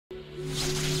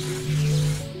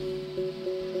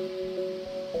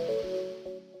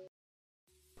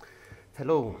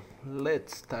Hello,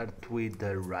 let's start with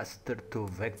the raster to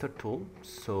vector tool.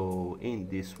 So in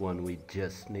this one we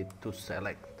just need to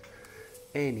select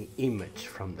any image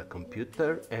from the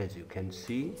computer, as you can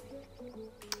see,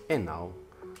 and now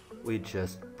we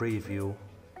just preview.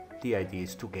 The idea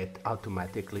is to get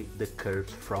automatically the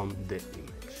curves from the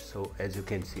image. So as you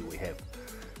can see, we have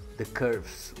the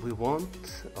curves we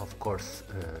want. Of course,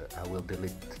 I will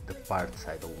delete the parts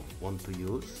I don't want to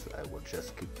use. I will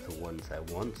just keep the ones I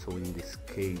want. So in this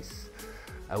case,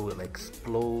 I will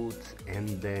explode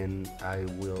and then I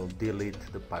will delete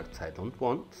the parts I don't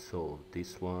want. So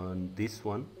this one,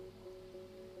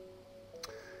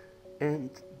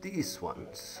 and this one.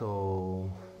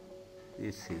 So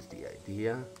this is the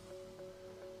idea.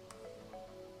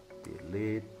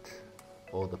 Delete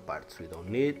all the parts we don't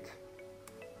need.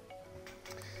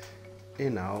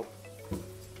 And now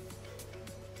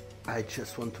I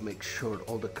just want to make sure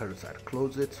all the curves are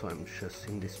closed, so I'm just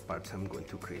in this part I'm going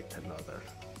to create another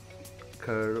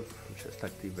curve. Just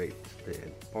activate the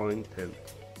endpoint and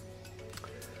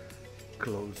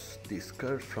close this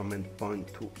curve from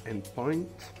endpoint to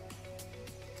endpoint,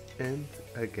 and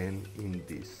again in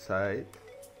this side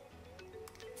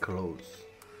close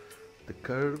the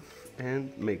curve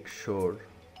and make sure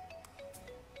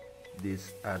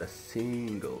these are a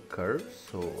single curve,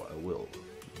 so I will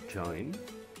join,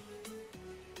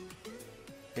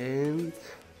 and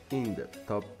in the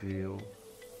top view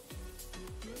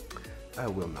I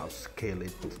will now scale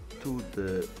it to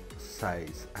the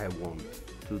size I want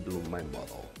to do my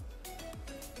model.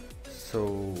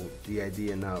 So the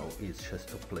idea now is just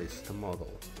to place the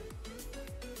model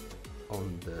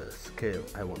on the scale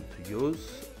I want to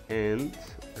use, and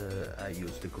I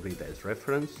use the grid as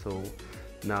reference. So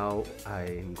now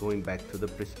I'm going back to the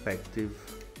perspective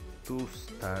to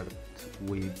start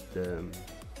with the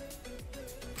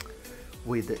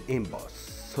emboss.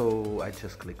 So I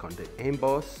just click on the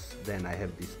emboss, then I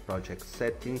have this project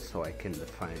settings, so I can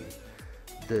define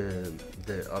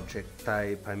the object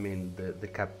type, I mean the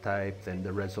cap type, then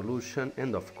the resolution,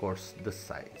 and of course the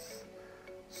size.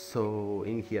 So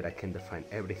in here I can define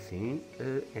everything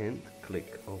and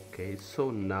click OK. So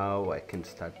now I can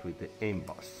start with the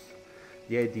emboss.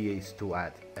 The idea is to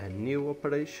add a new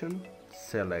operation,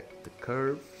 select the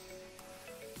curves,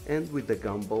 and with the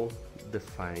gumball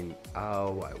define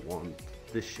how I want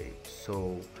the shape.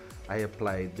 So I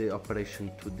apply the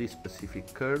operation to this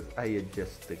specific curve, I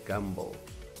adjust the gumball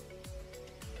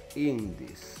in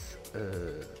this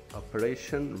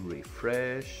operation,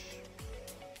 refresh,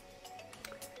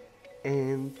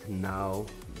 and now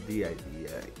the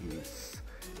idea is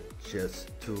just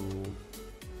to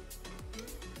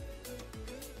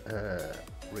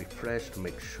refresh to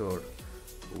make sure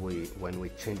when we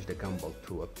change the gumball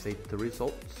to update the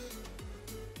results,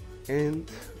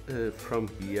 and from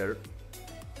here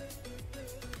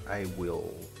I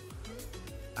will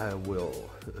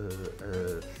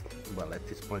well, at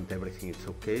this point everything is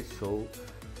okay, so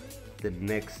the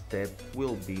next step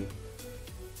will be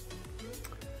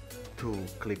to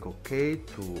click OK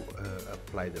to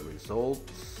apply the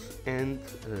results, and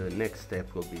next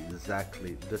step will be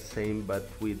exactly the same but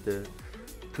with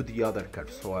to the other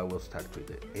curve. So I will start with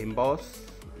the emboss.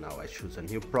 Now I choose a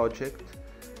new project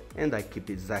and I keep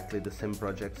exactly the same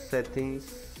project settings,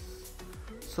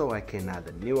 so I can add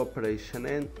a new operation,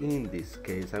 and in this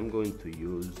case I'm going to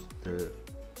use the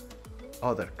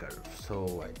other curve.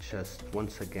 So I just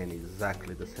once again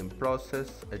exactly the same process,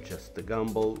 adjust the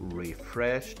gumball,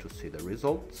 refresh to see the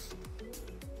results,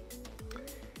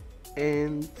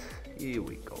 and here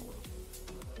we go.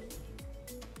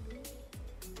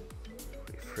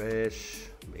 Refresh,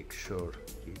 make sure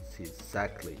it's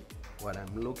exactly what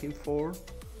I'm looking for,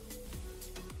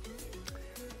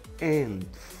 and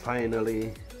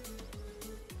finally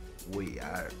we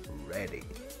are ready.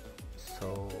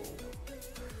 So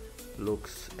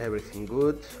looks everything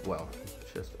good. Well,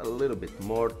 just a little bit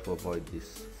more to avoid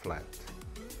this flat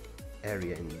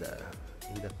area in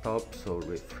the top. So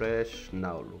refresh,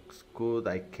 now looks good.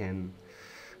 I can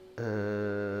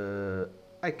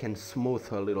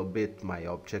smooth a little bit my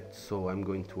object, so I'm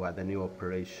going to add a new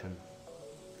operation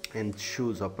and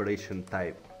choose operation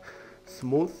type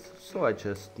smooth. So I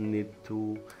just need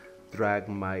to drag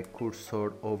my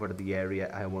cursor over the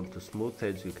area I want to smooth.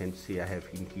 As you can see, I have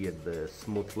in here the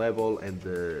smooth level and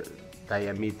the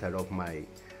diameter of my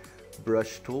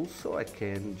brush tool, so I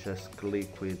can just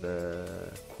click with the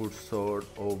cursor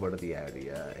over the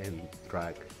area and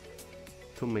drag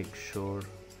to make sure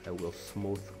I will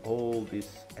smooth all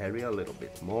this area a little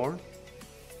bit more.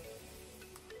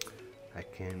 I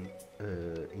can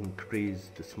increase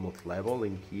the smooth level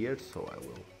in here, so I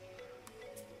will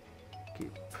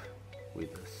keep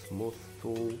with a smooth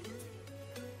tool,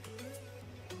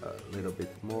 a little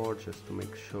bit more just to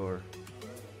make sure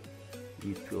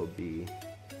it will be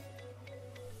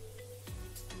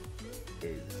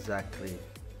exactly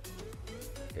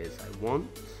as I want.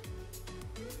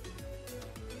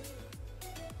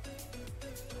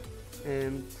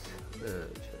 And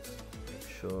just make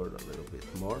sure a little bit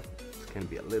more. It can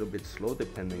be a little bit slow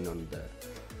depending on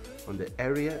the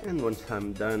area, and once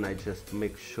I'm done I just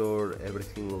make sure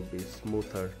everything will be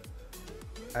smoother.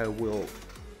 I will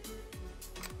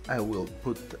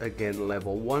put again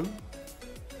level 1,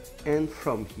 and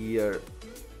from here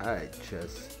I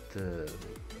just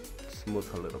smooth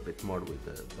a little bit more with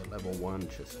the level 1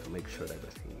 just to make sure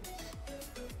everything is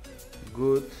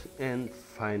good. And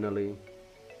finally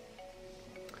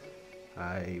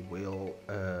I will,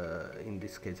 in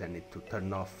this case I need to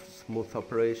turn off smooth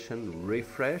operation,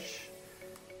 refresh,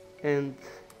 and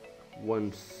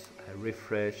once I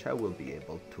refresh I will be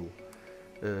able to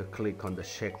click on the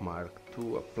check mark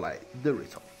to apply the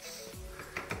results.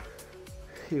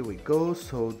 Here we go,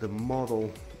 so the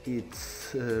model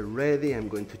it's ready. I'm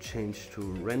going to change to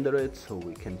render it so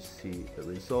we can see the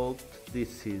result.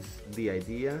 This is the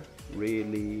idea,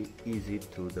 really easy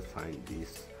to define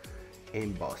this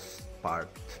emboss part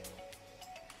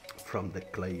from the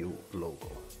Clayoo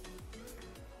logo.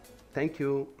 Thank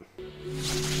you.